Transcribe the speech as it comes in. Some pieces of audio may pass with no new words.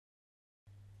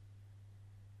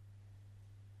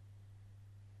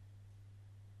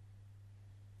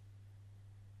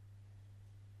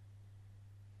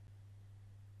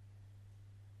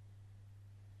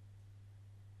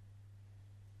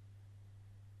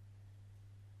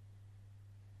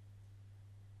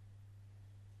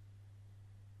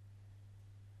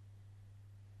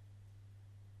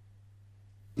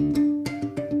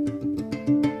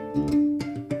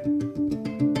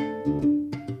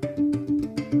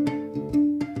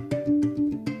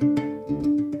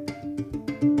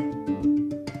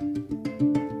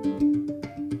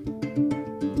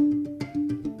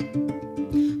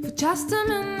Just a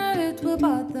minute it will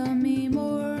bother me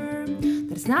more.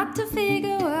 That's not to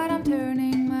figure what I'm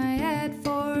turning my head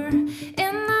for.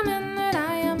 In a minute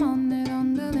I am on it,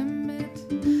 on the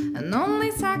limit. And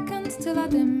only seconds till I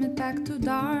dim it back to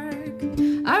dark.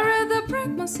 I'd rather break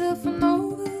myself and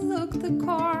overlook the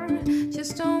core.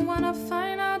 Just don't wanna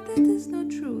find out that there's no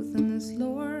truth in this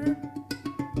lore.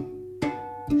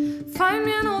 Find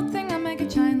me an old thing and make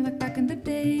it shine like back in the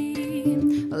day.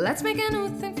 Let's make a new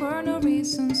thing for no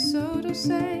reason, so to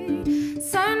say.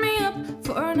 Sign me up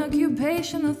for an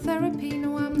occupational therapy.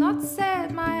 No, I'm not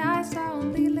sad, my eyes are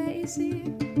only lazy.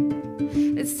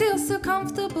 It's still so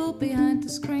comfortable behind the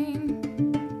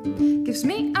screen. Gives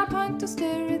me a point to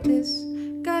stare at this,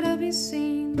 gotta be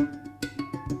seen.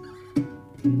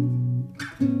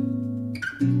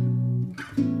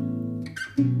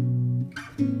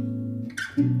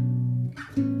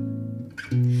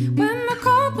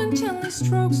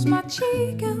 Strokes my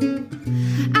cheek and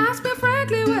ask me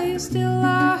frankly why you still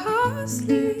are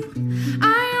asleep.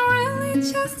 Are you really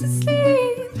just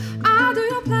asleep? Or do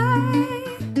you play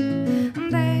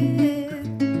dead?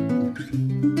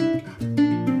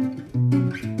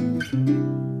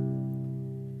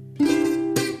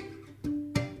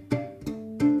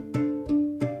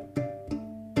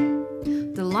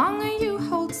 The longer you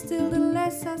hold still, the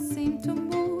less I seem to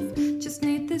move. Just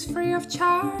need this free of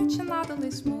charge and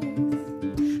utterly smooth.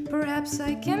 Perhaps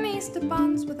I can ease the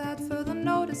bonds without further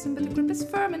noticing, but the grip is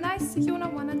firm and icy. You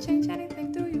don't wanna change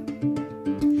anything, do you?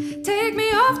 Take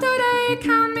me off today,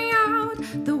 count me out.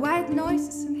 The white noise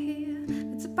is in here,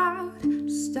 it's about to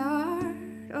start.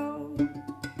 Oh,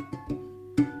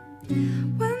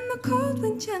 when the cold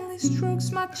wind gently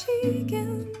strokes my cheek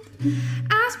and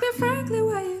ask me frankly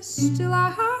why you still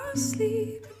are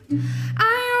asleep.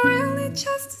 Are you really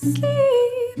just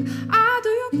asleep? Or do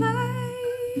you play?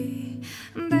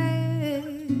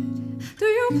 Do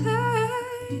you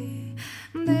play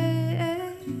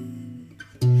dead?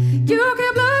 You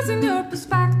keep losing your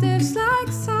perspectives like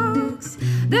socks.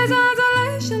 This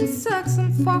isolation sucks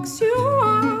and fucks you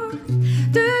up.